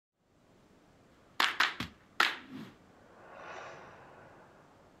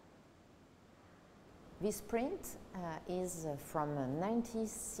This print is from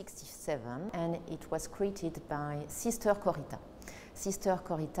 1967 and it was created by Sister Corita. Sister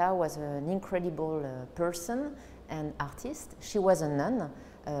Corita was an incredible person and artist. She was a nun,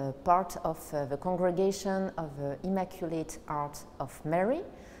 part of the congregation of the Immaculate Heart of Mary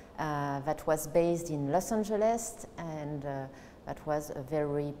that was based in Los Angeles, and that was a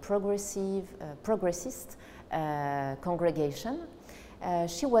very progressist congregation.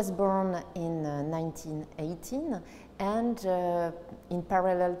 She was born in 1918, and in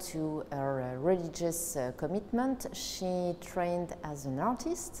parallel to her religious commitment, she trained as an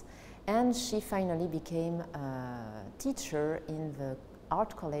artist, and she finally became a teacher in the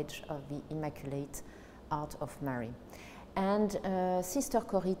Art College of the Immaculate Heart of Mary. And Sister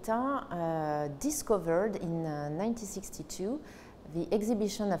Corita discovered in 1962 the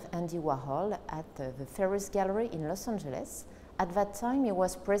exhibition of Andy Warhol at the Ferris Gallery in Los Angeles. At that time, he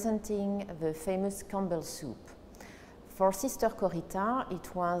was presenting the famous Campbell soup. For Sister Corita,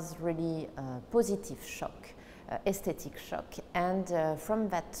 it was really a positive shock, aesthetic shock, and from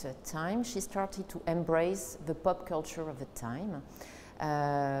that time, she started to embrace the pop culture of the time,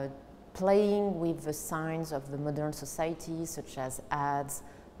 playing with the signs of the modern society, such as ads,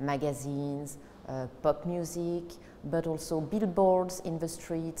 magazines, pop music, but also billboards in the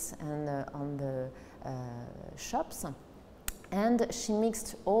streets and on the shops. And she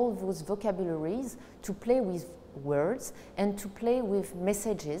mixed all those vocabularies to play with words and to play with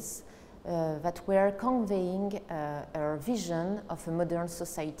messages that were conveying her vision of a modern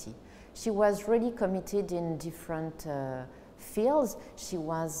society. She was really committed in different fields. She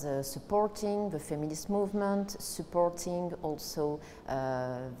was supporting the feminist movement, supporting also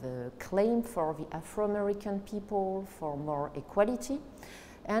the claim for the Afro-American people for more equality.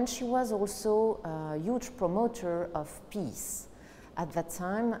 And she was also a huge promoter of peace. At that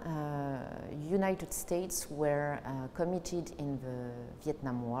time, United States were committed in the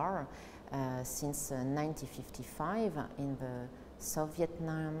Vietnam War since 1955 in the South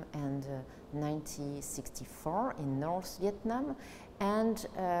Vietnam and 1964 in North Vietnam. And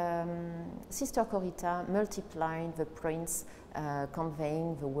Sister Corita multiplied the prints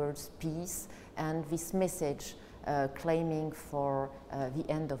conveying the words peace and this message claiming for the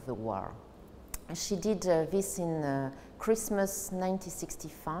end of the war. She did this in Christmas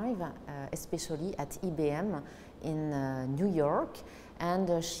 1965, especially at IBM in New York,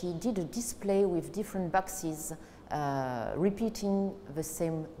 and she did a display with different boxes repeating the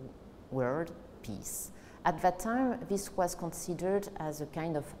same word, peace. At that time, this was considered as a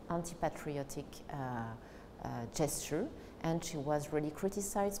kind of anti-patriotic gesture, and she was really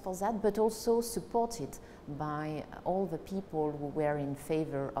criticized for that, but also supported by all the people who were in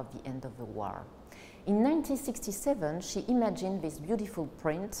favor of the end of the war. In 1967, she imagined this beautiful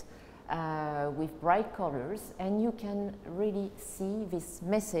print with bright colors, and you can really see this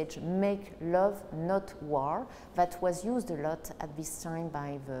message, make love, not war, that was used a lot at this time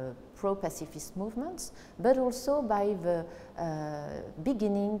by the pro-pacifist movements, but also by the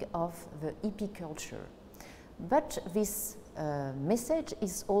beginning of the hippie culture. But this message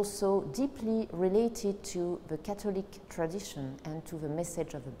is also deeply related to the Catholic tradition and to the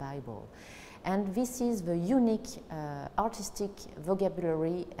message of the Bible. And this is the unique artistic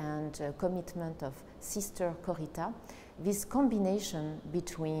vocabulary and commitment of Sister Corita, this combination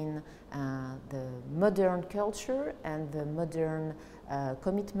between the modern culture and the modern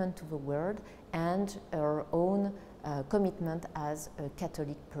commitment to the world and her own commitment as a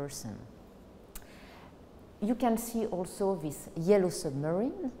Catholic person. You can see also this yellow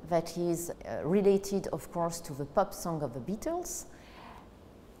submarine that is related, of course, to the pop song of the Beatles.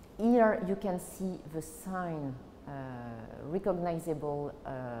 Here you can see the sign, recognizable,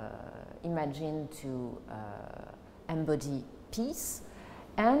 imagined to embody peace.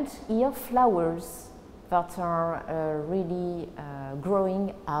 And here flowers that are really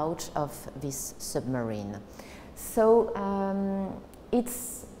growing out of this submarine. So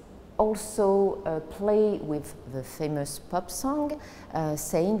it's also play with the famous pop song,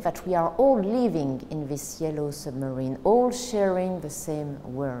 saying that we are all living in this yellow submarine, all sharing the same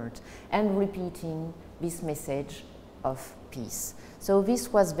word, and repeating this message of peace. So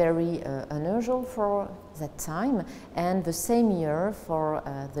this was very unusual for that time, and the same year, for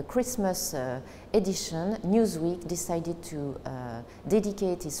the Christmas edition, Newsweek decided to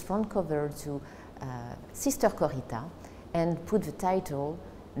dedicate its front cover to Sister Corita and put the title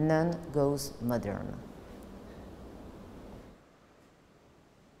None Goes Modern.